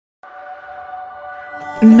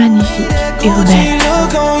magnifique et rebelle.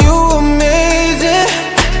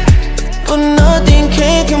 But nothing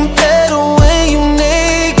can compare to when you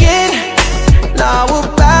naked. Now we're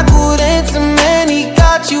backward into many,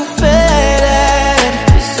 got you fed.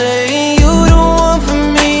 You're saying you don't want for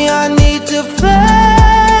me, I need to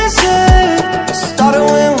flash it. Started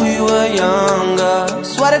when we were younger,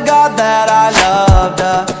 swear to God that I loved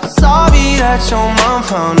her. Sorry that your mom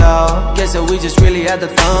found out, guess that we just really had the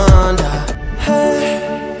thunder.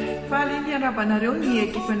 Faly niarabanareo ny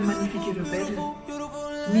ekipan'ny magnifique et rebelle.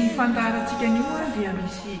 Ny fandarantsika anio dia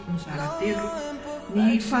misy mizara telo.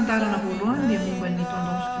 Ny fandarana voalohany dia momba ny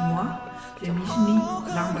tendance du mois, dia misy ny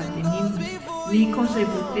lamba denim. Ny conseil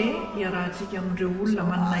beauté iarahantsika amin'ireo olona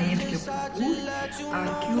manana endrika boribory,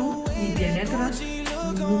 ary koa ny bien-être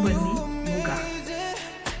momba ny yoga.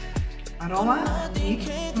 Alors ny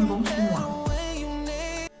tendance du mois.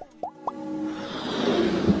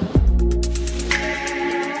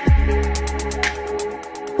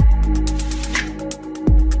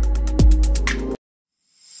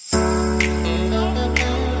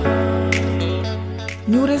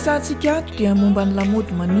 Ny horesantsika ato dia momba ny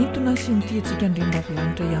lamody manintona sy ny tiantsika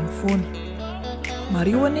andrembavilanitra ihany foana.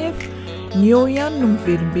 Mario anefa ny eo ihany no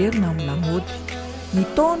miverimberina amin'ny lamody. Ny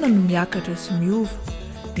taona no miakatra sy miova.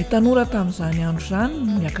 Ny tanora tamin'izany andro izany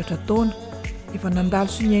no miakatra taona. Efa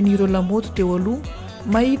nandalo sy niain'ireo lamody teo aloha,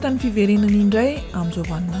 mahita ny fiverenany indray amin'izao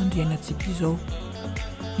vaninandro iainantsika izao.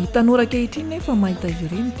 Ny tanora ankehitriny nefa mahita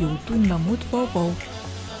izy ireny dia ho toy ny lamody vaovao.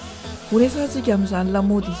 Horesantsika amin'izany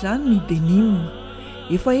lamody izany ny denim.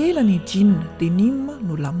 Efa ela ny jean denim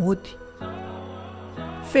no lamody.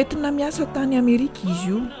 Fetina miasa tany Amerika izy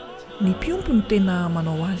io. Ny mpiompo no tena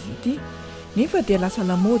manao azy ity, nefa dia lasa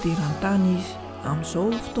lamody eran-tany izy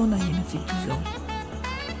amin'izao fotoana iainantsika izao.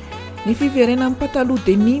 Ny fiverenan'ny pataloha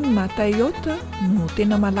denim taille haute no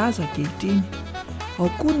tena malaza ankehitriny. Ao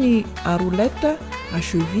koa ny aroulette à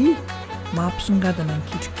cheville mampisongadina ny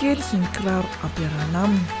kitrokely sy ny kiraro ampiarahana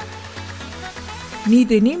aminy. Ny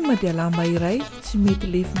denim dia lamba iray tsy mety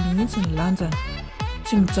lefy mihitsy ny lanjany.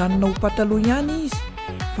 Tsy mijanona ho pataloha ihany izy,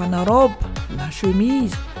 fa na robe, na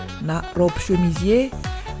chemise, na robe chemisier,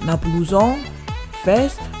 na blouson,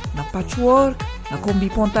 veste, na patchwork, na combi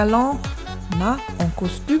pantalon, na en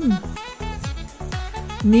costume.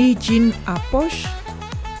 Ny jean à poche,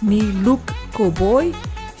 ny look cowboy,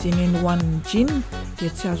 izay nenohoan'ny jean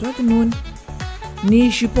dia tsy azo adinoany.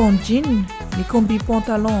 Ny jupon jean, ny combi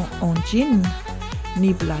pantalon en jean,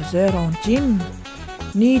 ny blazer en jean,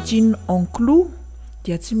 ny jean en clou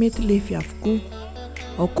dia tsy mety lefy avokoa.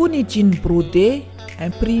 Ao koa ny jean brodé,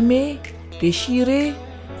 imprimé, déchiré,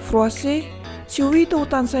 froissé, tsy ho hita ho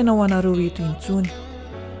tanysaina ho anareo eto intsony.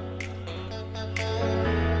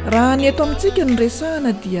 Raha ny eto amintsika ny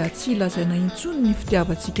resahana dia tsy lazaina intsony ny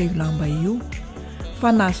fitiavantsika io lamba io,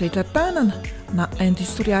 fa na zaitra tanana, na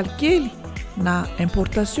industrial kely, na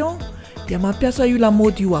importation dia mampiasa io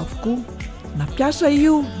lamody io avokoa. Na piasa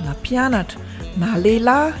io, na mpianatra, na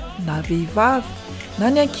lehilahy, na vehivavy, na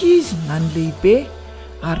ny ankizy, na ny lehibe,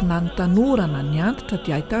 ary na ny tanora, na ny antitra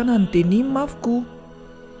dia ahitana ny denim avokoa.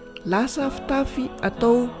 Lasa fitafy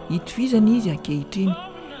atao hitovizana izy ankehitriny,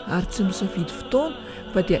 ary tsy misafidy fotoana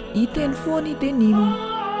fa dia hita eny foana ny denim.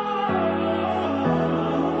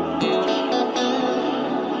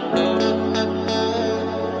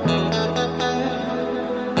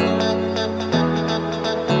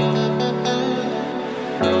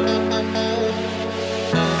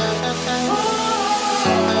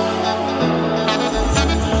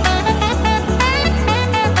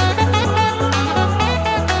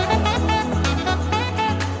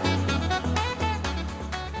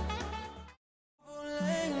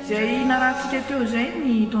 Izay narahantsika teo izay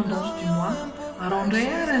ny tendance du mois, ary indray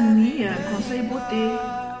ary ny conseil beauté.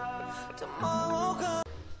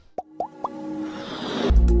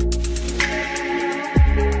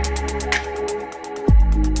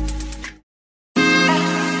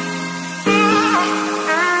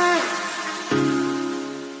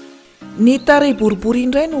 Ny tarehy boribory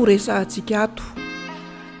indray no resahantsika ato.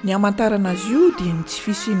 Ny hamantarana azy io dia ny tsy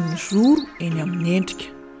fisian'ny zoro eny amin'ny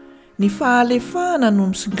endrika. Ny fahalefahana no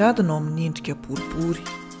misongadina ao amin'ny endrika boribory.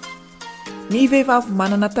 Ny vehivavy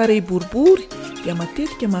manana tarehy boribory dia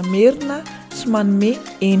matetika mamerina sy manome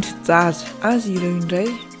endri-jaza azy ireo indray.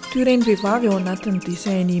 Toy ireny vehivavy ao anatin'ny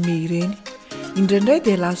dessin animé ireny. Indraindray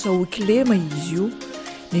dia lasa ho kilema izy io,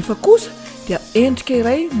 nefa kosa dia endrika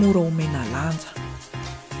iray mora omena lanja.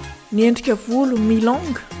 Ny endrika volo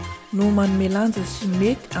milonga no manome lanja sy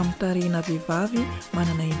mety amin'ny tarehina vehivavy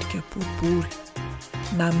manana endrika boribory.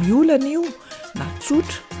 Na miolana io, na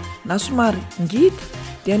tsotra, na somary ngita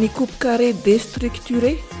dia ny coupe carré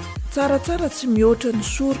déstructuré Tsaratsara tsy mihoatra ny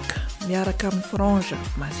soroka miaraka amin'ny franja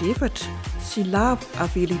mazefatra sy lava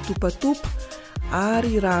avela itopatopa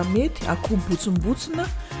ary raha mety akobotsombotsina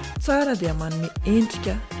tsara dia manome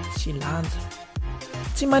endrika sy lanja.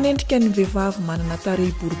 Tsy manendrika ny vehivavy manana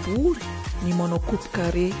tarehy boribory ny manao coupe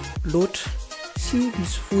carré loatra sy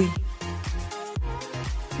misy fohy.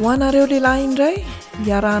 Ho anareo lehilahy indray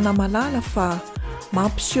iarahana malala fa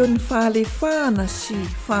mampiseho ny fahalefahana sy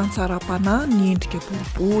fahantsara-panahy ny endrika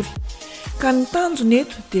boribory ka ny tanjony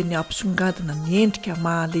eto dia ny ampisongadina ny endrika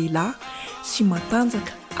mahalehilahy sy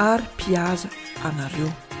matanjaka ary mpihaza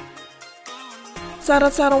anareo.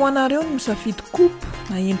 Tsaratsara ho anareo ny misafidy coupe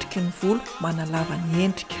na endriky ny volo manalava ny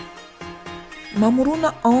endrika.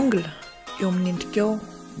 Mamorona angle eo amin'ny endrikao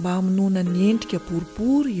mba hamonoana ny endrika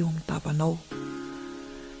boribory eo amin'ny tavanao.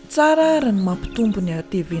 Tsara ary ny mampitombo ny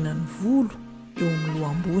hatevenan'ny volo eo amin'ny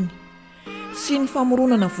loha ambony sy ny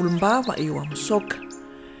famoronana volombava eo amin'ny saoka.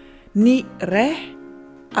 Ny ray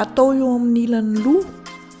atao eo amin'ny ilan'ny loha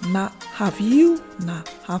na havio na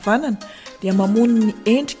havanana dia mamono ny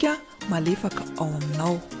endrika malefaka ao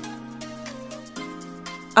aminao.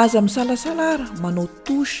 Aza misalasala ara manao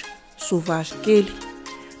touche sauvage kely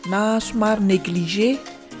na somary négligé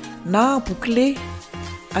na bouclé,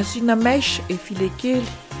 asiana mèche effilé kely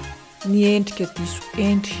ny endrika diso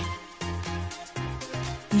endry.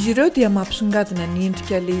 Izy ireo dia mampisongadina ny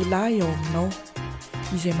endrika lehilahy ao aminao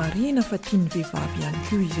izay marina fa tian'ny vehivavy ihany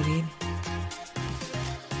koa izy ireny.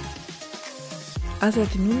 Aza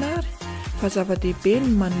dinoina ary fa zava-dehibe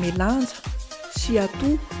ny manome lanja sy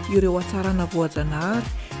ato ireo hatsarana voajanahary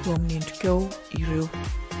eo amin'ny endrikao ireo.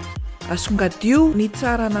 Asongadio ny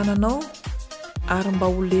tsara anananao ary mba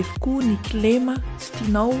ho lefy koa ny kilema tsy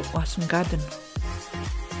tianao asongadina.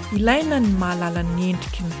 Ilaina ny mahalala ny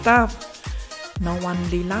endriky ny tava na ho an'ny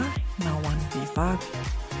lehilahy na ho an'ny vehivavy.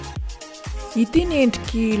 Ity ny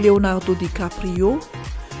endriky Leonardo DiCaprio,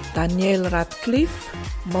 Daniel Radcliffe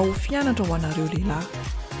mba ho fianatra ho anareo lehilahy,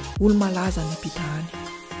 olo malaza ny mpitahany.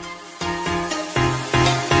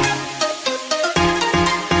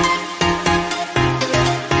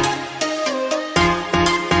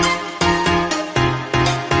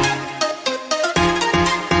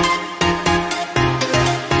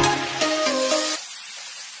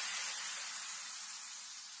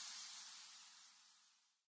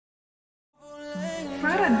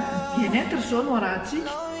 Farany bien-être zao no arahantsika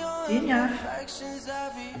dia ny hafa.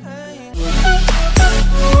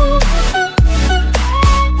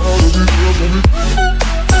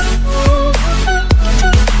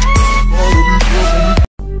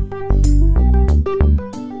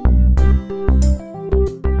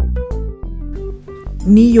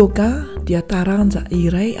 Ny yoga dia taranja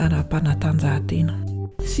iray ara-panatanjahantena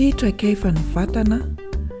sy traikefa ny vatana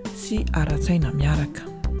sy ara-tsaina miaraka.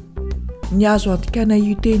 Ny azo antikana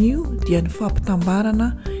io teny io dia ny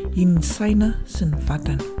fampitambarana iny saina sy ny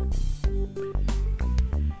vatana.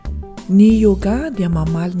 Ny yoga dia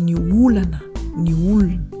mamaly ny olana ny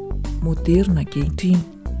olona moderna ankehitriny,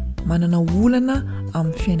 manana olana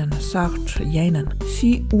amin'ny fiainana sarotra iainana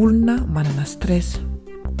sy olona manana stress.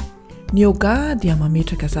 Ny yoga dia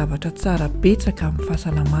mametraka zavatra tsara betsaka amin'ny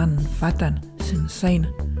fahasalamana ny vatana sy ny saina.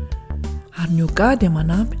 Ary ny yoga dia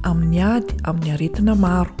manampy amin'ny ady amin'ny aretina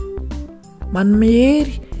maro. Manome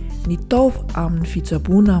hery ny taova amin'ny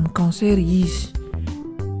fitsaboana amin'ny kanser izy.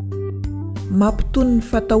 Mampitony ny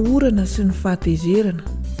fatahorana sy ny fahatezerana.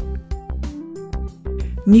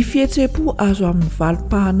 Ny fihetseham-po azo amin'ny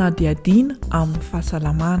valim-pahanadiadiana amin'ny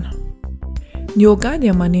fahasalamana. Ny yoga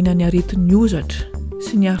dia manena ny aretin'ny hozatra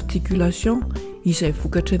sy ny articulation izay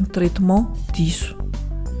vokatry ny traitement diso.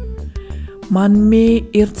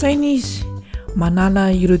 Manome herin-tsaina izy,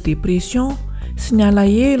 manala ireo depression sy ny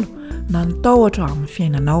alahelo na ny tahotra amin'ny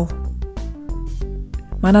fiainanao.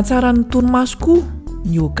 Manatsara ny torimaso koa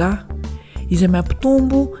ny yoga izay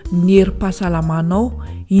mampitombo ny herim-pahasalamanao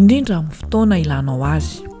indrindra amin'ny fotoana ilanao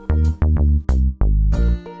azy.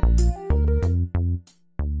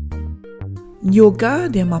 Ny yoga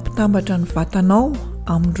dia mampitambatra ny vatanao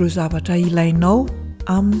amin'ireo zavatra ilainao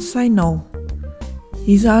amin'ny sainao.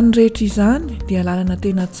 Izany rehetra izany dia lalana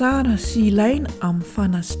tena tsara sy ilaina amin'ny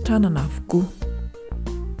fanasitranana avokoa.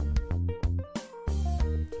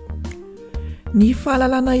 Ny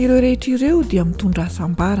fahalalana ireo rehetra ireo dia mitondra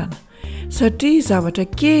hasambarana satria zavatra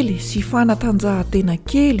kely sy fanatanjahantena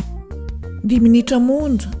kely 10 minitra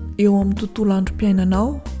monja eo amin'ny tontolo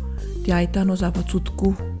androm-piainanao dia ahitanao zava-tsoa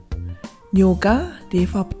tokoa. Ny yoga dia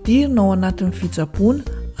efa ampidirina ao anatin'ny fitsaboana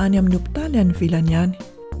any amin'ny hopitaly any ivelany any.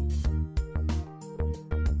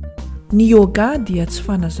 Ny yoga dia tsy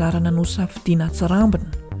fanazarana no safidiana tsirambina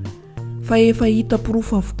fa efa hita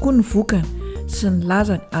porofo avokoa ny vokany sy ny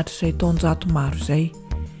lazany hatr'izay taonjato maro izay.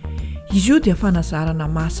 Izy io dia fanazarana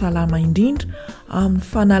mahasalama indrindra amin'ny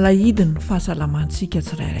fanalahidiny ny fahasalamantsika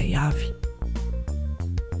tsirairay avy.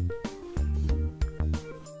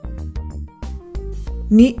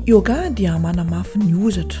 Ny yoga dia manamafy ny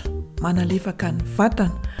ozatra, manalefaka ny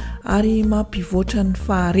vatana ary mampivoatra ny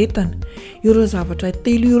faharetana. Ireo zavatra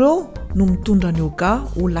telo ireo no mitondra ny yoga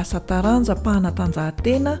ho lasa taranja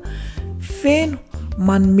mpanatanjahantena feno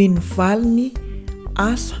manome ny valiny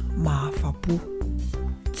asa mahafa-po.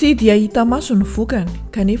 Tsy dia hita maso ny vokany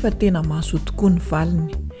kanefa tena maso tokoa ny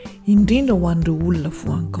valiny, indrindra ho an'ireo olona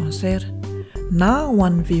voan'ny cancer na ho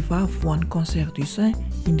an'ny vehivavy voan'ny cancer du sein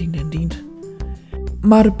indrindrandrindra.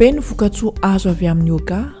 Marobe ny vokatsoa azo avy amin'ny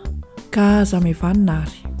yoga ka aza mevanina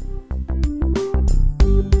ary.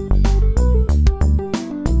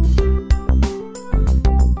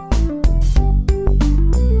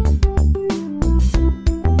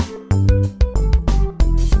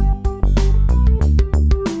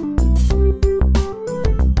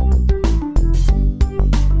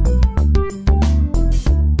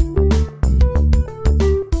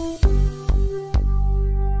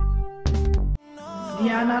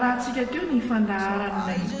 Dia narahantsika teo ny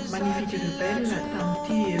fandaharan'ilay magnifique rebelle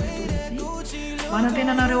tamin'ity fotoana ity.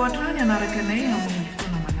 Manantena anareo hatrany anaraka anay amin'ny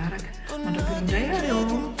fotoana manaraka. Mandram-pirindray areo.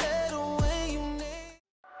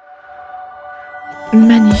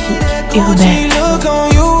 Magnifique et rebelle. Look on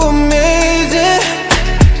you amazing,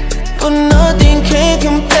 but nothing can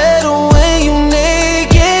compare to when you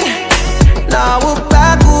naked. Now we're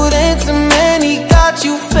backward into many, got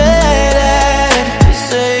you fed at. You're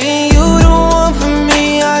saying you don't want for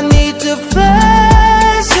me, I need to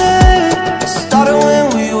flash it. Started when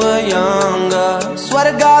we were younger, swear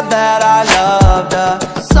to God that I loved her.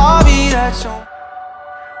 Sorry that you're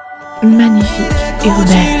Magnifique et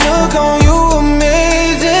rebelle.